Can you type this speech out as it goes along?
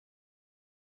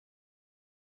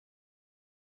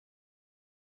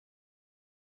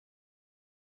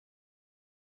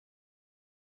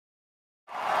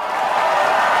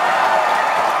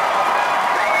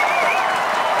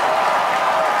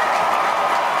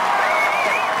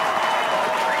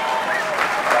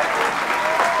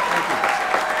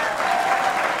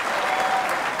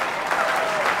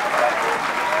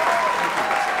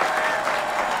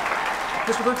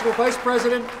Virtual Vice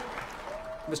President,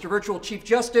 Mr. Virtual Chief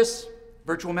Justice,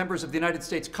 virtual members of the United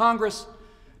States Congress,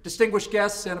 distinguished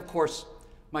guests, and of course,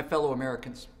 my fellow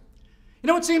Americans. You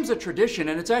know, it seems a tradition,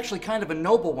 and it's actually kind of a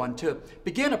noble one, to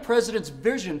begin a president's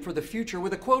vision for the future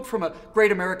with a quote from a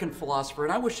great American philosopher,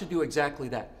 and I wish to do exactly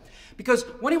that. Because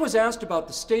when he was asked about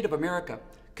the state of America,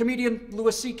 comedian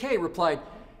Louis C.K. replied,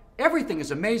 "Everything is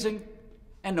amazing,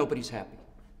 and nobody's happy."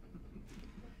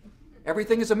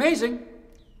 Everything is amazing,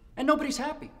 and nobody's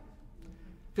happy.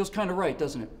 Feels kind of right,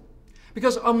 doesn't it?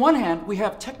 Because on one hand, we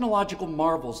have technological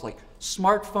marvels like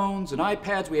smartphones and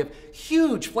iPads. We have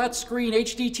huge flat-screen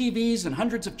HD TVs and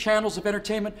hundreds of channels of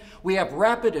entertainment. We have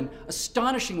rapid and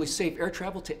astonishingly safe air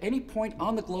travel to any point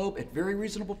on the globe at very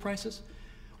reasonable prices.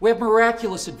 We have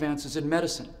miraculous advances in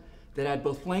medicine that add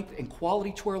both length and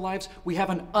quality to our lives. We have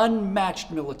an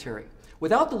unmatched military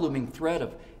without the looming threat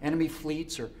of enemy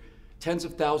fleets or tens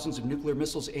of thousands of nuclear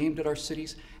missiles aimed at our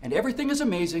cities. And everything is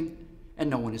amazing,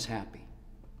 and no one is happy.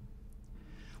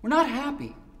 We're not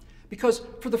happy because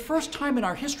for the first time in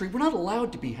our history, we're not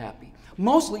allowed to be happy.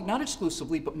 Mostly, not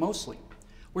exclusively, but mostly.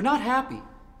 We're not happy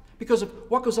because of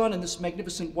what goes on in this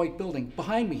magnificent white building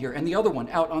behind me here and the other one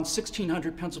out on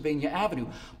 1600 Pennsylvania Avenue.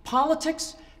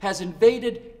 Politics has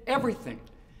invaded everything.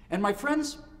 And my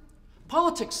friends,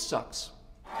 politics sucks.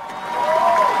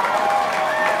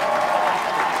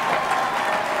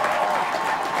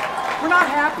 We're not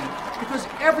happy because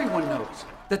everyone knows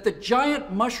that the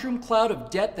giant mushroom cloud of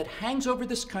debt that hangs over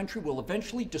this country will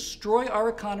eventually destroy our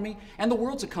economy and the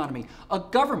world's economy. A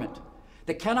government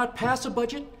that cannot pass a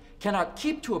budget, cannot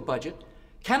keep to a budget,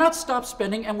 cannot stop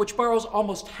spending, and which borrows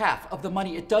almost half of the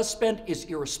money it does spend is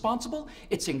irresponsible,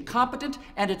 it's incompetent,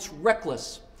 and it's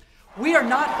reckless. We are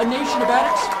not a nation of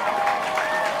addicts.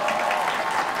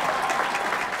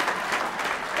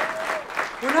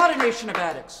 We're not a nation of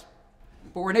addicts,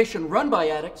 but we're a nation run by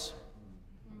addicts.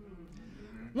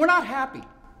 We're not happy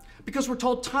because we're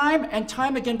told time and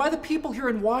time again by the people here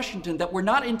in Washington that we're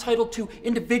not entitled to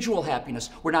individual happiness.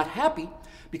 We're not happy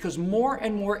because more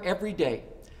and more every day,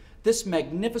 this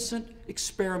magnificent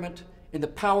experiment in the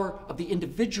power of the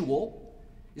individual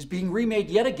is being remade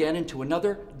yet again into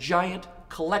another giant,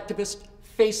 collectivist,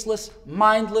 faceless,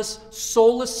 mindless,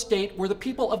 soulless state where the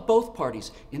people of both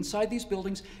parties, inside these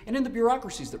buildings and in the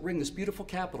bureaucracies that ring this beautiful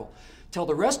Capitol, tell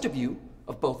the rest of you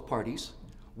of both parties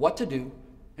what to do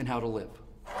and how to live.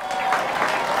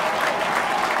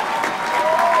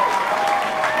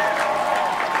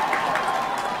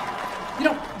 You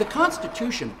know, the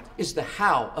Constitution is the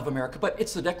how of America, but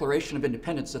it's the Declaration of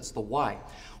Independence that's the why.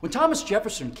 When Thomas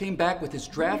Jefferson came back with his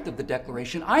draft of the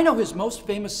Declaration, I know his most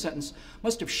famous sentence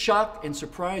must have shocked and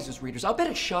surprised his readers. I'll bet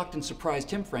it shocked and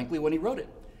surprised him, frankly, when he wrote it.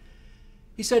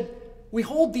 He said, "We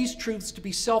hold these truths to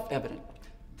be self-evident,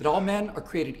 that all men are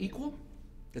created equal,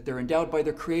 that they're endowed by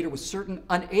their Creator with certain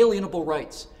unalienable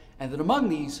rights, and that among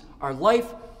these are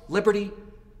life, liberty,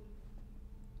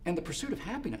 and the pursuit of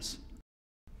happiness."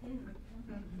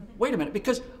 Wait a minute,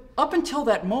 because up until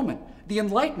that moment, the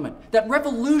Enlightenment, that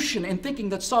revolution in thinking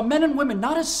that saw men and women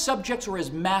not as subjects or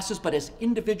as masses, but as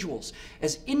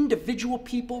individual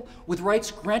people with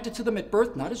rights granted to them at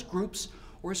birth, not as groups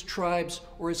or as tribes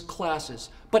or as classes,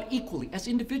 but equally as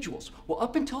individuals. Well,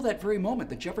 up until that very moment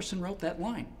that Jefferson wrote that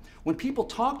line, when people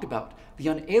talked about the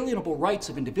unalienable rights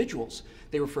of individuals,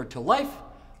 they referred to life,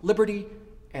 liberty,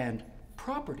 and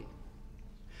property.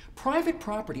 Private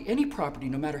property, any property,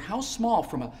 no matter how small,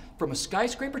 from a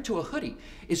skyscraper to a hoodie,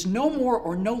 is no more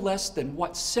or no less than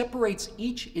what separates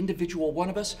each individual one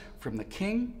of us from the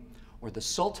king, or the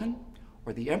sultan,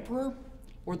 or the emperor,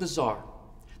 or the czar.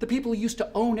 The people who used to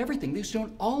own everything, they used to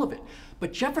own all of it.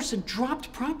 But Jefferson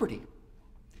dropped property.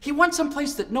 He went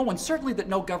someplace that no one, certainly that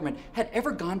no government, had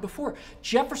ever gone before.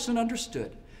 Jefferson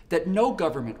understood that no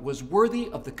government was worthy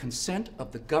of the consent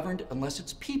of the governed unless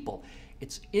its people,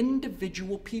 its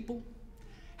individual people,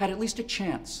 had at least a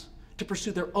chance to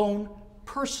pursue their own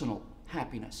personal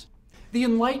happiness. The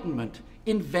Enlightenment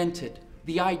invented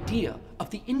the idea of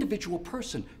the individual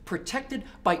person protected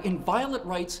by inviolate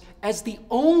rights as the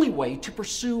only way to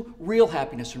pursue real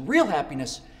happiness. And real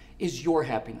happiness is your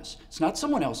happiness. It's not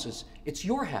someone else's, it's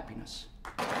your happiness.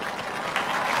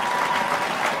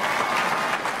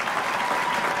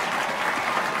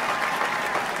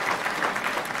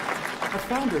 Our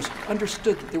founders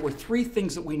understood that there were three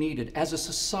things that we needed as a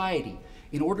society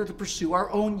in order to pursue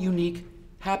our own unique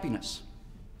happiness.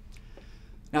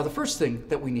 Now, the first thing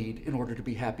that we need in order to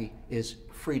be happy is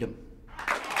freedom.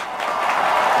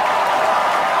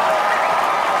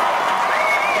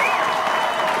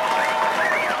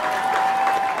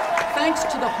 Thanks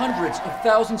to the hundreds of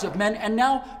thousands of men, and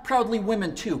now proudly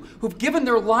women too, who've given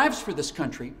their lives for this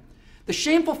country, The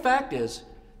shameful fact is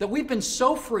that we've been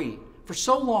so free for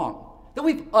so long that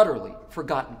we've utterly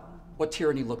forgotten what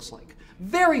tyranny looks like.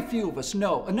 Very few of us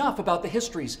know enough about the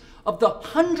histories of the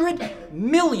 100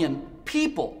 million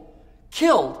people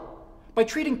killed by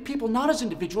treating people not as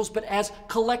individuals but as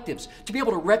collectives. To be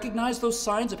able to recognize those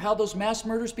signs of how those mass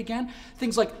murders began,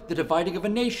 things like the dividing of a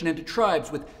nation into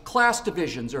tribes with class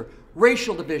divisions or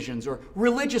racial divisions or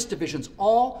religious divisions,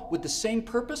 all with the same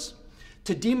purpose: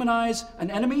 to demonize an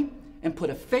enemy and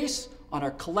put a face on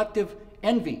our collective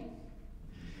envy.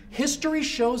 History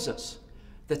shows us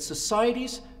that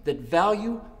societies that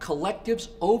value collectives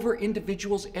over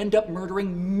individuals end up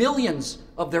murdering millions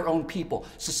of their own people.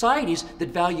 Societies that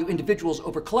value individuals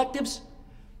over collectives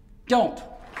don't.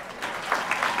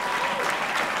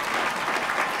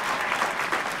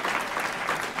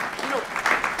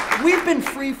 We've been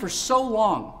free for so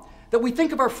long that we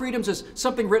think of our freedoms as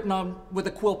something written on with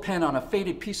a quill pen on a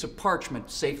faded piece of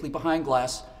parchment, safely behind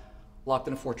glass, locked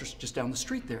in a fortress just down the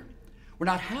street there. We're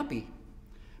not happy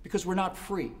because we're not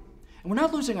free. And we're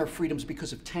not losing our freedoms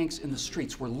because of tanks in the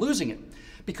streets. We're losing it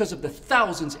because of the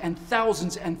thousands and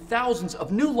thousands and thousands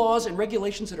of new laws and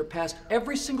regulations that are passed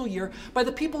every single year by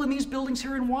the people in these buildings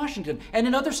here in Washington and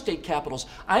in other state capitals.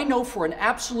 I know for an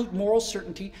absolute moral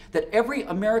certainty that every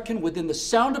American within the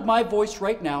sound of my voice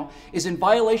right now is in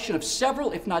violation of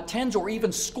several, if not tens or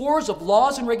even scores of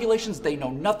laws and regulations they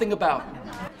know nothing about.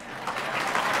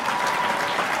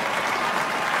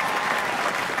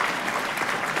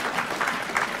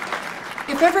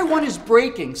 If everyone is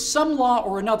breaking some law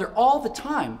or another all the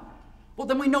time, well,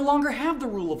 then we no longer have the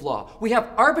rule of law. We have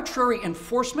arbitrary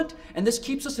enforcement, and this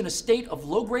keeps us in a state of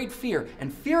low-grade fear,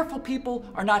 and fearful people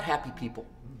are not happy people.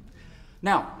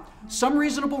 Now, some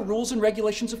reasonable rules and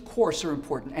regulations, of course, are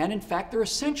important, and in fact, they're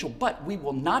essential, but we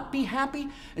will not be happy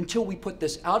until we put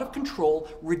this out of control,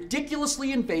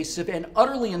 ridiculously invasive, and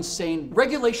utterly insane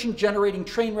regulation-generating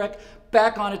train wreck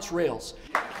back on its rails.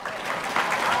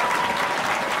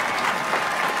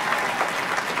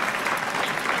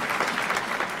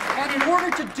 In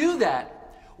order to do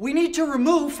that, we need to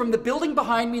remove from the building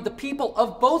behind me the people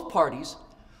of both parties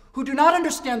who do not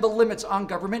understand the limits on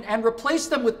government and replace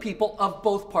them with people of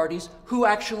both parties who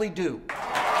actually do.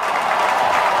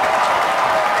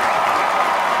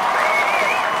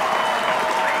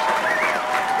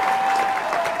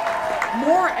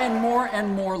 More and more and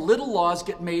more little laws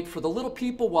get made for the little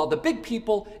people while the big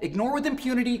people ignore with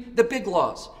impunity the big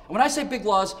laws. And when I say big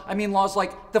laws, I mean laws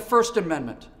like the First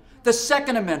Amendment, the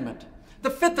Second Amendment, the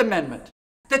Fifth Amendment,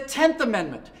 the 10th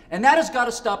Amendment. And that has got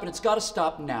to stop, and it's got to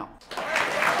stop now.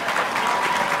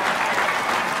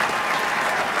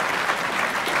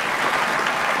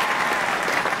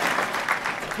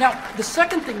 Now, the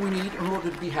second thing we need in order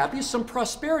to be happy is some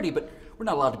prosperity, but we're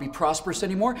not allowed to be prosperous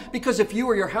anymore because if you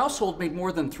or your household made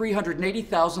more than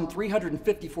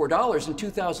 $380,354 in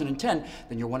 2010,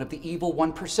 then you're one of the evil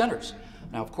 1%ers.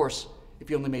 Now, of course, if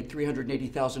you only made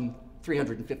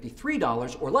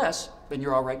 $380,353 or less, then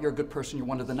you're all right, you're a good person, you're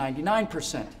one of the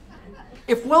 99%.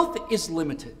 If wealth is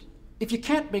limited, if you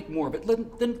can't make more of it,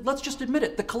 then let's just admit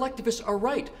it, the collectivists are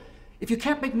right. If you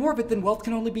can't make more of it, then wealth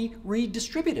can only be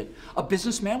redistributed. A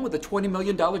businessman with a $20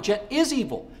 million jet is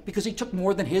evil because he took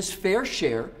more than his fair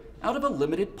share out of a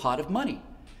limited pot of money.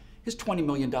 His $20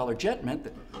 million jet meant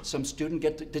that some student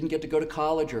didn't get to go to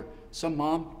college or some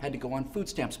mom had to go on food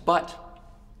stamps. But,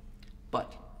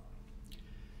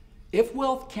 if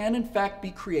wealth can in fact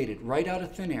be created right out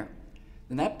of thin air,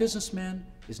 then that businessman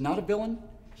is not a villain,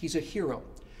 he's a hero.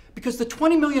 Because the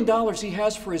 $20 million he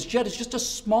has for his jet is just a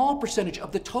small percentage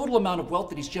of the total amount of wealth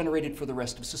that he's generated for the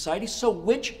rest of society. So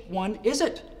which one is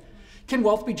it? Can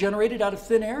wealth be generated out of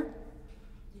thin air?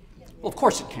 Well, of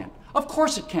course it can. Of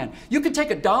course it can. You can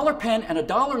take a $1 pen and a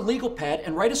 $1 legal pad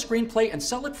and write a screenplay and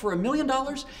sell it for $1 million,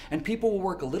 and people will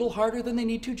work a little harder than they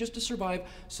need to just to survive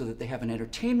so that they have an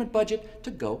entertainment budget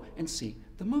to go and see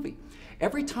the movie.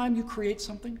 Every time you create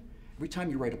something, every time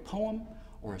you write a poem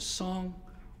or a song,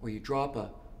 or you drop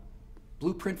a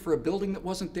blueprint for a building that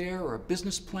wasn't there, or a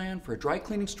business plan for a dry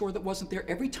cleaning store that wasn't there,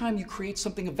 every time you create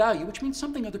something of value, which means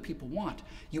something other people want,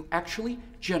 you actually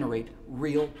generate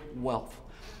real wealth.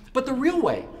 But the real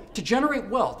way to generate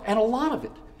wealth, and a lot of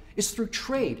it, is through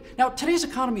trade. Now, today's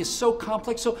economy is so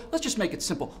complex, so let's just make it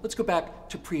simple. Let's go back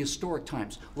to prehistoric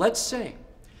times. Let's say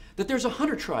that there's a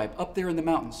hunter tribe up there in the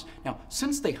mountains. Now,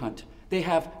 since they hunt, they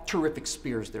have terrific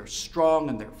spears. They're strong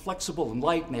and they're flexible and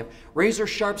light, and they have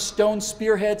razor-sharp stone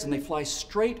spearheads, and they fly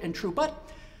straight and true,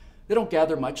 but they don't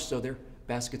gather much, so their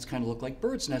baskets kind of look like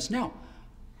birds' nests. Now,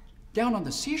 down on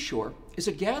the seashore is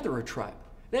a gatherer tribe.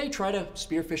 They try to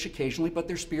spearfish occasionally, but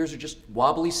their spears are just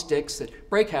wobbly sticks that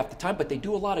break half the time, but they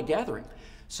do a lot of gathering.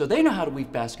 So they know how to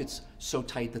weave baskets so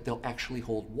tight that they'll actually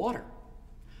hold water.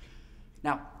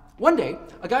 Now, one day,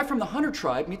 a guy from the hunter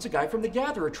tribe meets a guy from the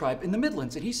gatherer tribe in the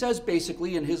Midlands, and he says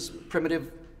basically in his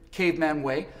primitive caveman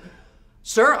way,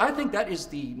 "Sir, I think that is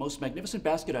the most magnificent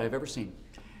basket I have ever seen."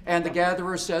 And the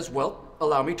gatherer says, "Well,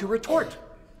 allow me to retort.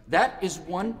 That is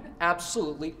one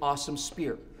absolutely awesome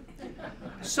spear."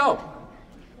 So,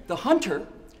 the hunter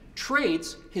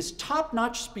trades his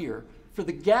top-notch spear for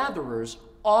the gatherer's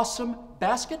awesome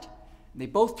basket, and they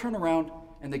both turn around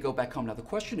and they go back home. Now the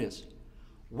question is,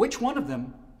 which one of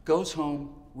them goes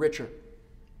home richer?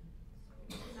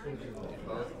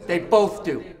 They both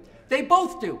do. They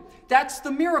both do. That's the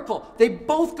miracle. They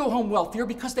both go home wealthier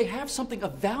because they have something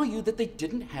of value that they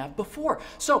didn't have before.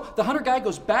 So the hunter guy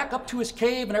goes back up to his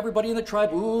cave, and everybody in the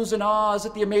tribe oohs and ahs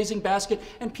at the amazing basket,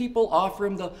 and people offer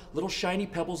him the little shiny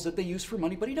pebbles that they use for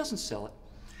money, but he doesn't sell it.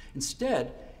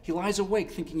 Instead, he lies awake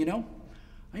thinking, you know,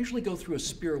 I usually go through a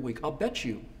spear a week. I'll bet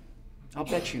you,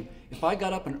 if I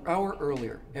got up an hour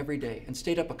earlier every day and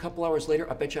stayed up a couple hours later,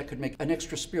 I bet you I could make an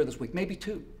extra spear this week, maybe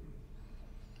two.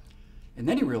 And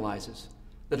then he realizes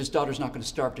that his daughter's not going to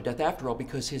starve to death after all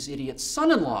because his idiot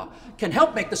son-in-law can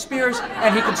help make the spears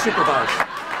and he can supervise.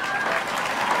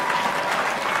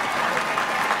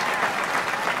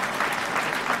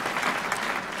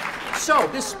 So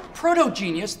this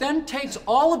proto-genius then takes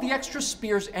all of the extra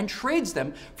spears and trades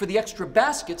them for the extra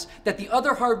baskets that the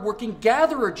other hard-working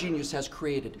gatherer genius has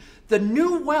created. The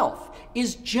new wealth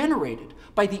is generated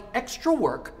by the extra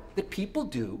work that people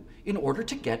do in order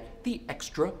to get the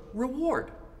extra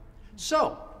reward.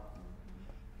 So,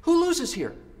 who loses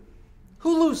here?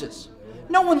 Who loses?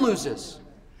 No one loses.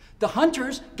 The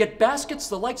hunters get baskets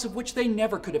the likes of which they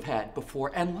never could have had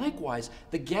before, and likewise,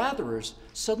 the gatherers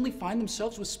suddenly find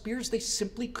themselves with spears they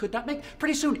simply could not make.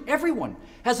 Pretty soon, everyone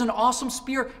has an awesome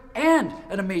spear and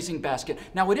an amazing basket.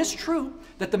 Now, it is true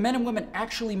that the men and women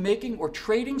actually making or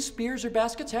trading spears or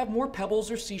baskets have more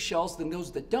pebbles or seashells than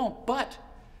those that don't, but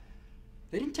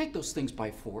they didn't take those things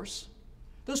by force.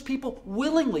 Those people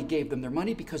willingly gave them their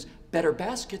money because better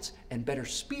baskets and better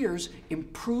spears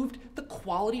improved the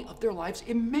quality of their lives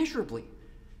immeasurably.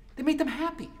 They made them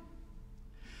happy.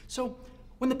 So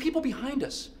when the people behind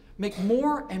us make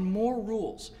more and more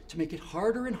rules to make it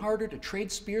harder and harder to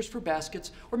trade spears for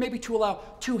baskets, or maybe to allow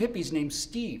two hippies named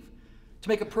Steve to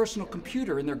make a personal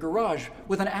computer in their garage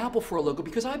with an apple for a logo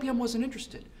because IBM wasn't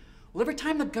interested, well, every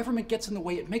time the government gets in the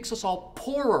way, it makes us all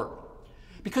poorer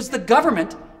because the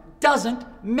government doesn't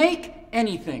make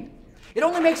anything. It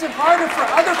only makes it harder for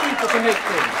other people to make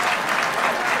things.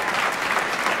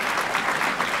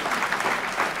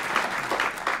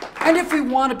 And if we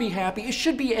want to be happy, it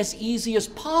should be as easy as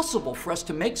possible for us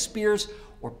to make spears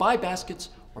or buy baskets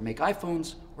or make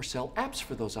iPhones or sell apps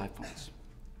for those iPhones.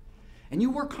 And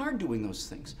you work hard doing those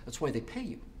things. That's why they pay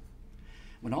you.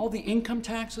 When all the income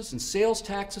taxes and sales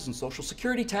taxes and social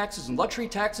security taxes and luxury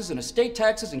taxes and estate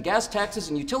taxes and gas taxes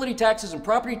and utility taxes and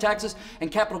property taxes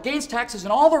and capital gains taxes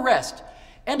and all the rest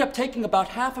end up taking about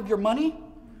half of your money,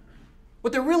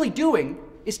 what they're really doing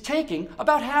is taking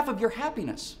about half of your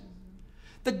happiness.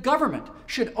 The government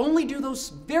should only do those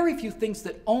very few things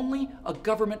that only a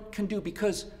government can do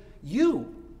because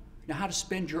you know how to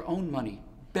spend your own money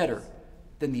better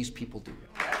than these people do.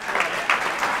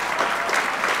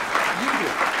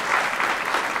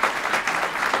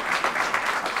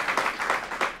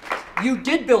 You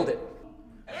did build it.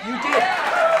 You did.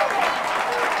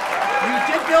 You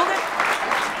did build it.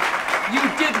 You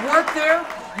did work there.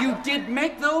 You did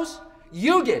make those.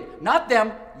 You did. Not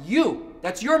them. You.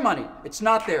 That's your money. It's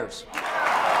not theirs.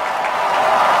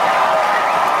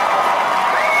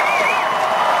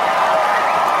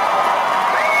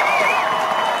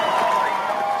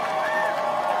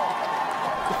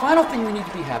 The final thing we need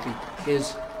to be happy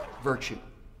is virtue.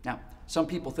 Now, some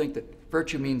people think that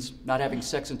virtue means not having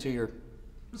sex until you're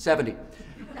 70,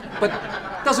 but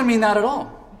it doesn't mean that at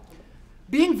all.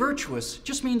 Being virtuous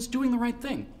just means doing the right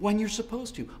thing when you're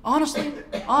supposed to. Honestly,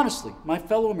 my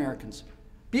fellow Americans,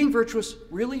 being virtuous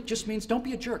really just means don't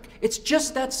be a jerk. It's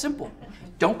just that simple.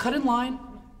 Don't cut in line,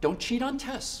 don't cheat on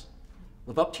tests,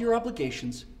 live up to your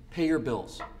obligations, pay your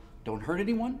bills. Don't hurt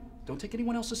anyone, don't take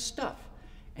anyone else's stuff,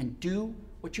 and do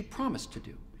what you promised to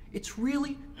do. It's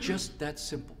really just that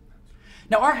simple.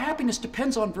 Now, our happiness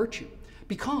depends on virtue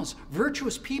because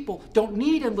virtuous people don't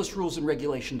need endless rules and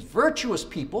regulations. Virtuous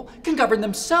people can govern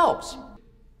themselves.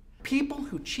 People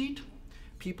who cheat,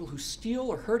 people who steal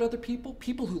or hurt other people,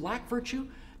 people who lack virtue,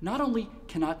 not only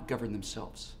cannot govern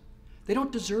themselves, they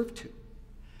don't deserve to.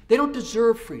 They don't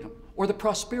deserve freedom or the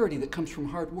prosperity that comes from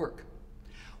hard work.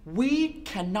 We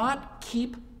cannot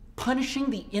keep punishing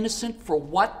the innocent for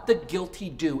what the guilty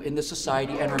do in this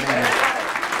society and remain in it.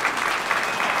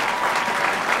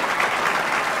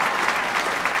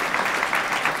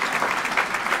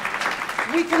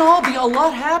 We can all be a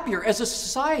lot happier as a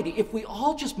society if we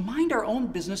all just mind our own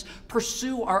business,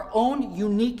 pursue our own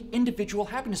unique individual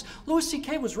happiness. Louis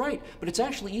C.K. was right, but it's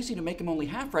actually easy to make him only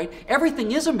half right.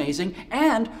 Everything is amazing,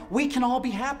 and we can all be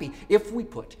happy if we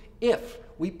put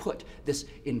this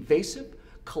invasive,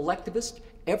 collectivist,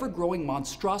 ever-growing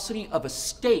monstrosity of a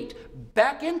state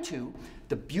back into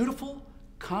the beautiful,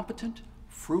 competent,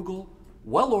 frugal,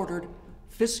 well-ordered,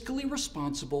 fiscally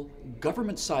responsible,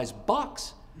 government-sized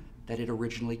box that it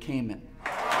originally came in.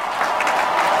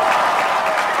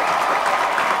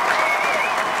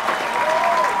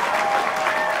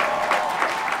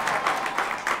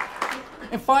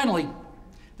 And finally,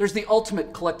 there's the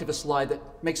ultimate collectivist lie that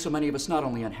makes so many of us not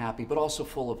only unhappy, but also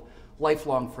full of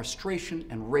lifelong frustration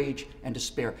and rage and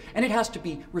despair. And it has to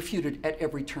be refuted at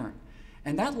every turn.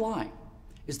 And that lie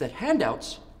is that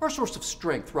handouts are a source of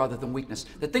strength rather than weakness,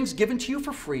 that things given to you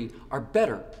for free are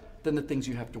better than the things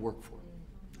you have to work for.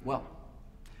 Well,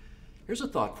 here's a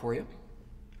thought for you.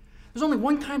 There's only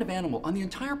one kind of animal on the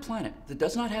entire planet that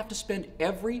does not have to spend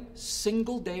every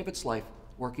single day of its life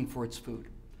working for its food.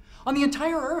 On the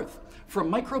entire Earth, from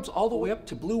microbes all the way up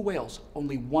to blue whales,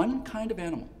 only one kind of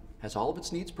animal has all of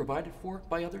its needs provided for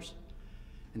by others.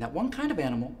 And that one kind of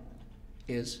animal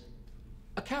is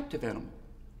a captive animal.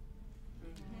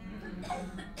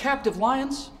 Captive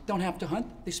lions don't have to hunt.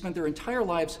 They spend their entire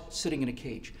lives sitting in a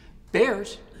cage.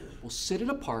 Bears will sit in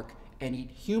a park and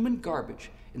eat human garbage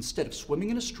instead of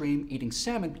swimming in a stream eating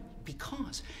salmon,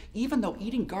 because even though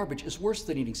eating garbage is worse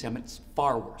than eating salmon, it's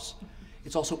far worse.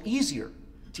 It's also easier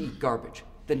to eat garbage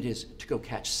than it is to go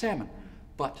catch salmon.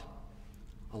 But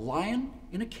a lion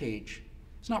in a cage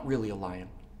is not really a lion.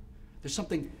 There's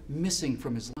something missing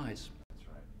from his eyes. That's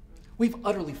right. We've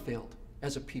utterly failed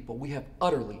as a people. We have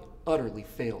utterly, utterly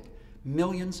failed.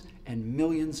 Millions and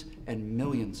millions and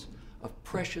millions of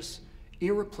precious,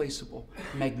 irreplaceable,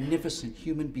 magnificent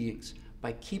human beings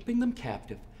by keeping them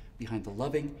captive behind the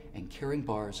loving and caring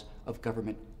bars of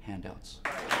government handouts.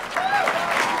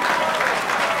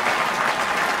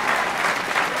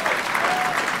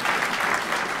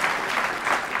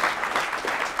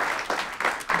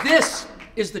 This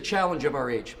is the challenge of our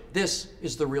age. This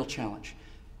is the real challenge.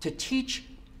 To teach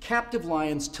captive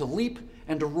lions to leap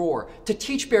and to roar. To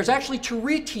teach bears, actually to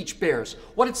reteach bears,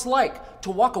 what it's like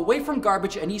to walk away from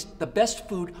garbage and eat the best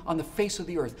food on the face of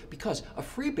the earth. Because a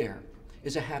free bear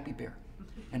is a happy bear.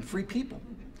 And free people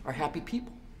are happy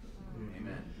people.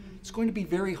 Amen. It's going to be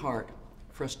very hard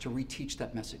for us to reteach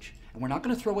that message. And we're not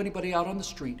going to throw anybody out on the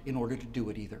street in order to do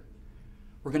it either.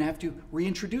 We're going to have to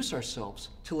reintroduce ourselves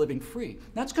to living free.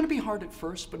 That's going to be hard at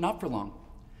first, but not for long.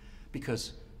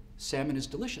 Because salmon is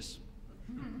delicious.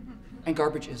 And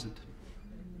garbage isn't.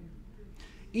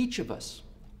 Each of us,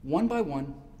 one by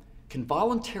one, can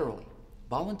voluntarily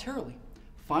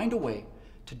find a way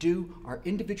to do our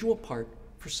individual part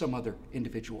for some other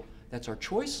individual. That's our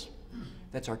choice,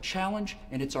 that's our challenge,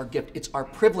 and it's our gift. It's our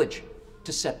privilege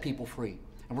to set people free.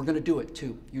 And we're going to do it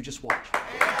too. You just watch.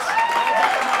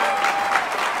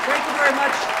 Thank you very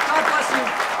much. God bless you,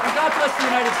 and God bless the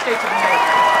United States of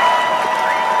America.